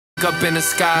Up in the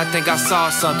sky, I think I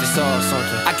saw something.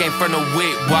 I came from the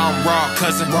wick while I'm raw,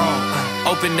 cousin.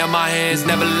 Opened up my hands,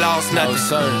 never lost nothing.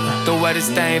 The way this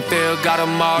thing feel, got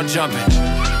them all jumping.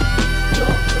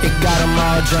 It got them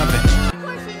all jumping.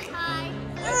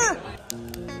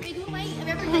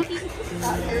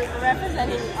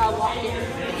 Representing walking.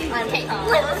 Okay.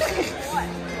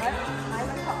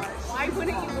 Why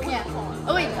wouldn't you win? Yeah.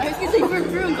 Oh wait, I was gonna say vroom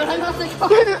vroom, but I'm not the car.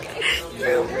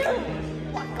 Vroom vroom.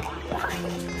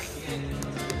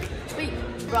 Wait,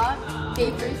 rock,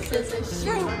 paper, scissors,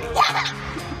 shoot. Yeah!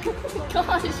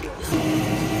 Gosh.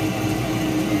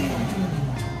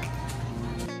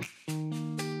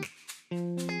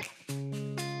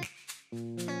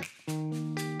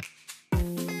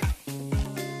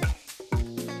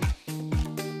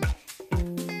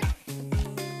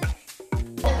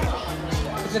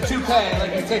 It's a 2K,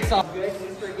 like it takes off. Good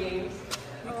Easter games.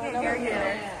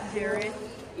 Okay, Jared.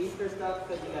 Easter stuff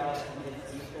that you got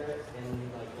it's Easter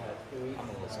in like what, 2 weeks? I'm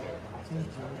a little scared.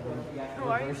 Oh,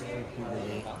 are you scared?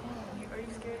 Are you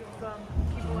scared of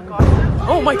people in costumes?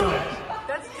 Oh my god!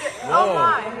 That's it. Oh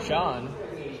my! Sean.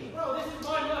 Bro, this is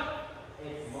my month.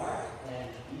 It's March and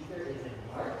Easter is in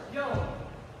March. Yo,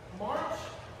 March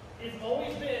has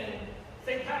always been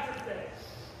St. Patrick's Day.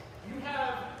 You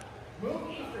have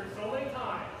moved Easter so many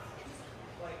times.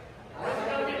 Like, why's it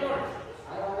gotta be March?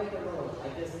 I don't make the rules. I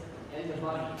just end the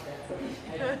money.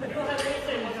 You don't have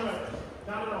anything whatsoever.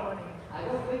 Not at all. I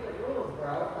don't make the rules,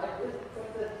 bro. I just put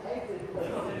the eggs in.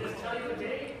 They just tell you the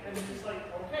date, and it's just like,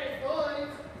 okay, fine.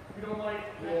 You don't like.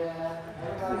 Yeah,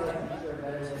 everybody likes Easter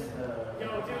better than the. Yo,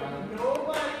 dude,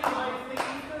 nobody likes the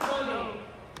Easter bunny.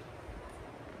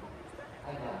 I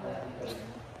got that because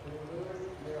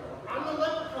I'm the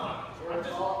leprechaun. you're I'm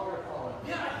just. all you're calling.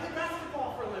 Yeah, I play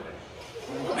basketball for a living.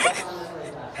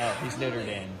 Oh, he's Notre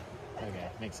Dame. Okay,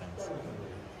 makes sense.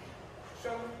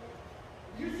 So,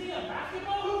 you see a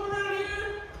basketball hoop around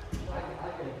here? I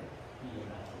could be in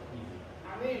that. Easy. I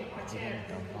mean, I can't.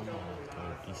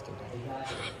 Easter Day.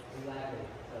 Exactly.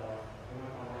 So,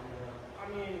 I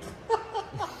mean,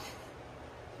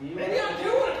 you maybe I do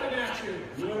want to come at you.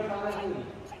 You want to come at me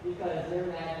because they're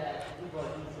mad that people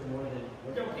like Easter more than.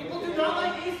 Yo, people do not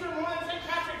like Easter more than St.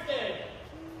 Patrick's Day.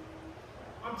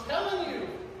 I'm telling you.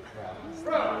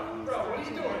 Bro, what are you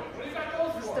doing? What do you got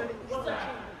those for? What's that?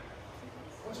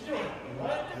 What you doing?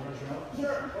 What?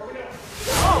 Sure, where we going?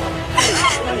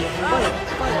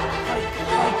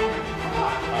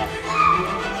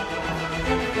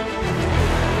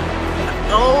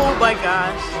 Oh my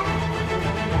gosh.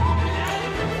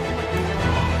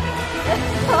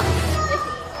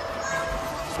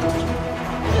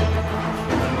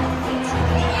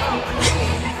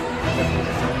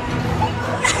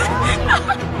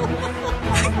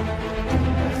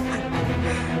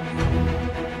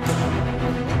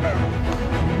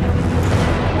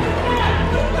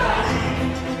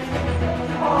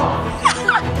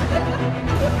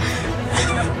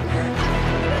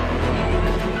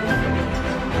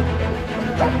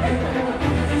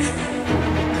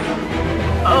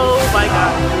 Oh my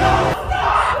god.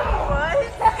 What?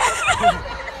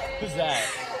 Who's that?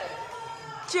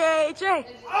 JJ.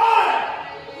 I'm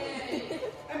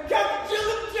Captain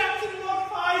Jillin Jackson Mark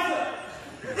Pfizer.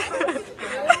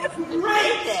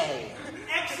 Great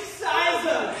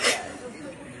exerciser.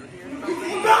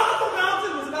 Mount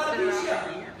Mountain was about to be shot.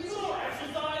 You don't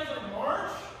exercise in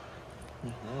March?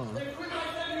 They quit by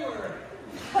February.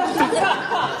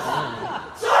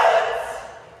 Silence!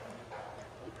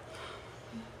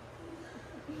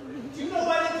 Do you know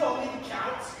why they call me the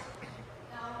Count?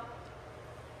 No.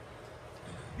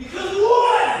 Because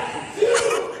 1, 2,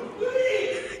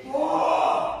 3,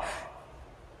 4.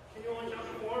 Can you only count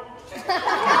to 4?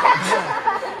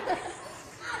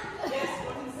 Yes,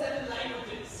 1 in 7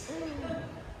 languages.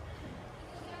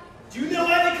 Do you know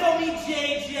why they call me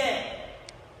JJ?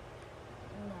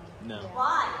 No.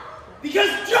 Why? Because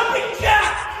Jumping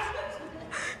Jack!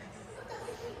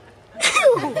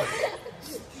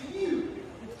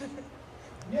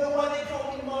 Do you know why they call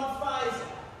me Mon Pfizer?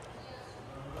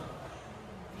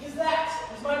 Because that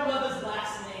is my mother's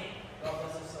last name. God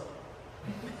bless her soul.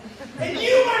 And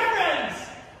you, my friends!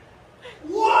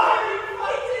 Why are you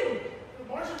fighting? The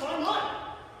March is my month.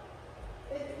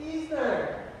 It's Easter.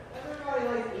 Everybody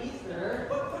likes Easter.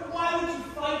 But why would you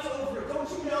fight over it? Don't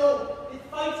you know that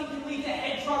fighting can lead to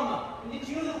head trauma? And did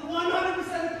you know that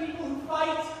 100% of people who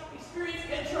fight experience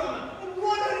head trauma? And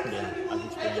 100% of people who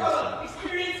head trauma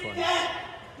experience death!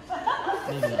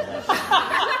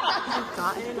 You've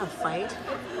gotten in a fight?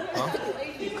 Huh?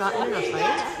 You've gotten in a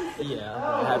fight? Yeah,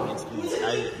 I haven't experienced. I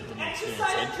didn't experience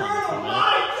head trauma from My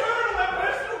that. journal, my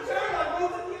personal journal, I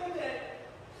wrote it the other day.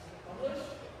 Published?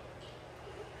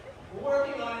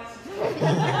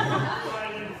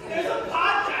 There's a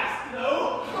podcast, no?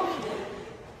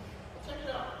 Check it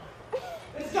out.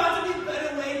 There's got to be a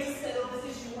better way to settle this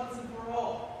issue once and for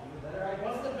all.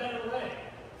 What's the better way?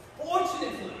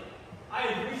 Fortunately, I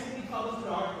have recently published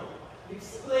an article that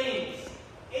explains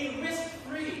a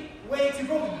risk-free way to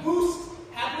both boost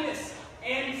happiness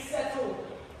and settle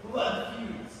blood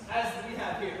feuds, as we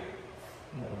have here.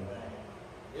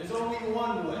 There's only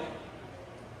one way.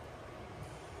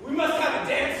 We must have a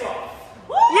dance-off.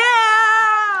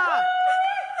 Yeah!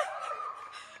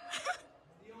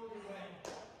 The only way.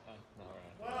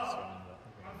 Well,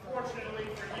 Unfortunately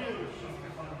for you,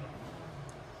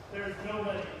 there's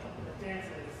nobody that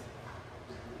dances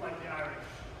like the Irish.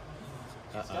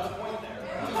 Got a point there.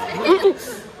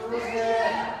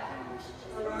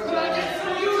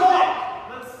 You talk.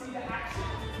 Let's see the action.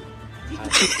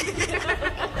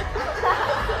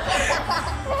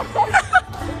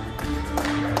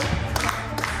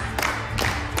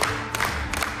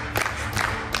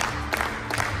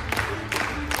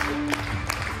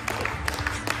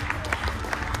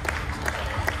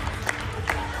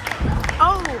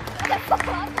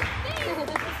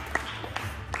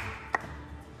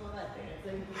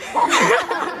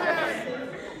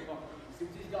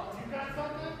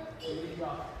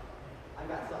 I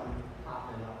got something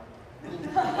popping up.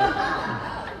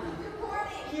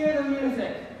 Hear the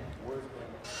music.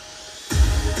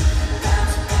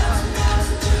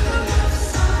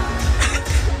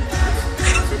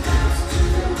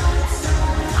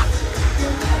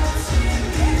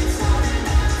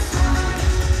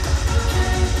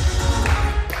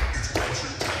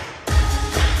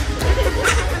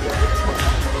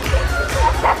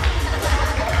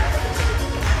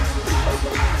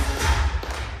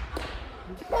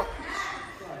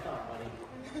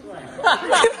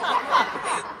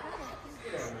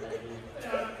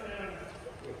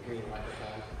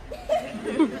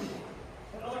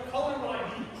 Another color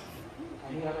line.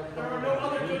 There are no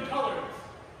other good colors.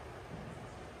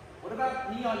 What about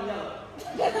neon yellow?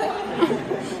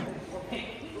 Or pink?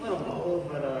 A little bold,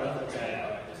 but that's okay.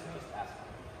 Just ask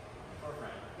for a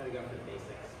friend. Gotta go for the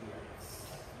basics here.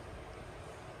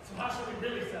 So how should we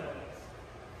really settle this?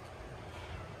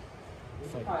 We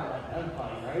should probably let them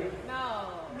fight, right?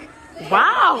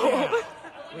 Wow!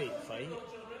 wait, fight?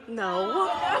 No.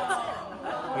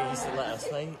 Wait, you said let us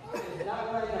fight?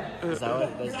 Is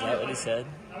that what he said?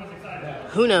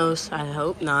 Who knows? I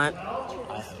hope not. I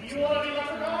hope You so. want to be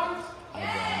leprechauns?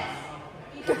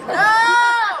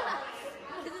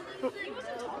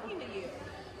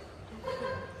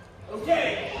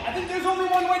 Okay, I think there's only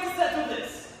one way to settle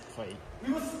this. Fight.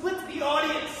 We will split the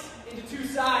audience into two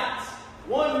sides.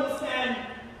 One will stand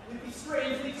with the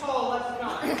strangely tall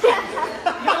leprechaun. The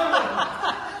other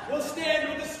one will stand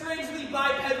with the strangely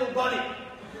bipedal bunny.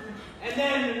 And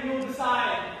then we will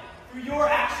decide, through your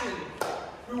action,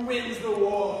 who wins the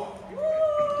war.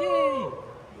 Yay!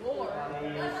 War.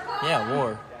 Yeah,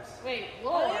 war. Wait,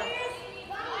 war.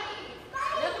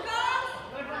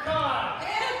 Leprechaun!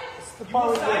 It's the You will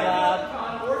part side with with the the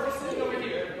leprechaun, or if you're sitting over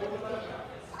here, hold the leprechaun.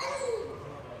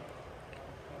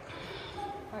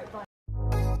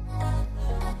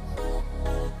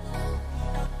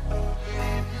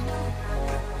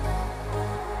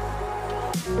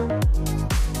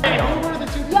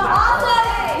 You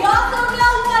also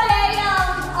know what a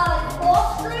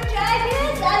ostrich egg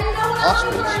is, and you know what a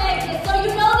lizard egg is, so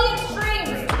you know the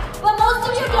extremes. But most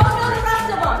of you don't know the rest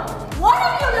of them. One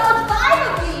of you knows 5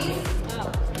 of these,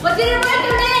 but didn't write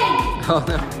their name. Oh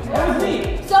no. That was me.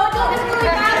 So it doesn't really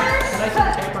matter. Nice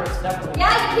and paper, it's definitely.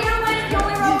 Yeah, you can't win if you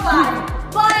only wrote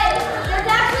 5. But there's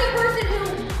actually a person who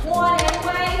won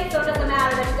anyway, so it doesn't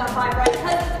matter that you got 5 right,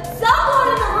 because someone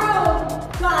in the room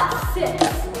got 6.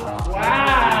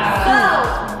 Wow! So,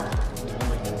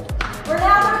 we're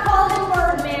now going to call him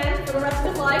Birdman for the rest of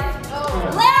his life.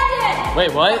 Landon!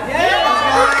 Wait, what?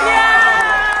 Yeah!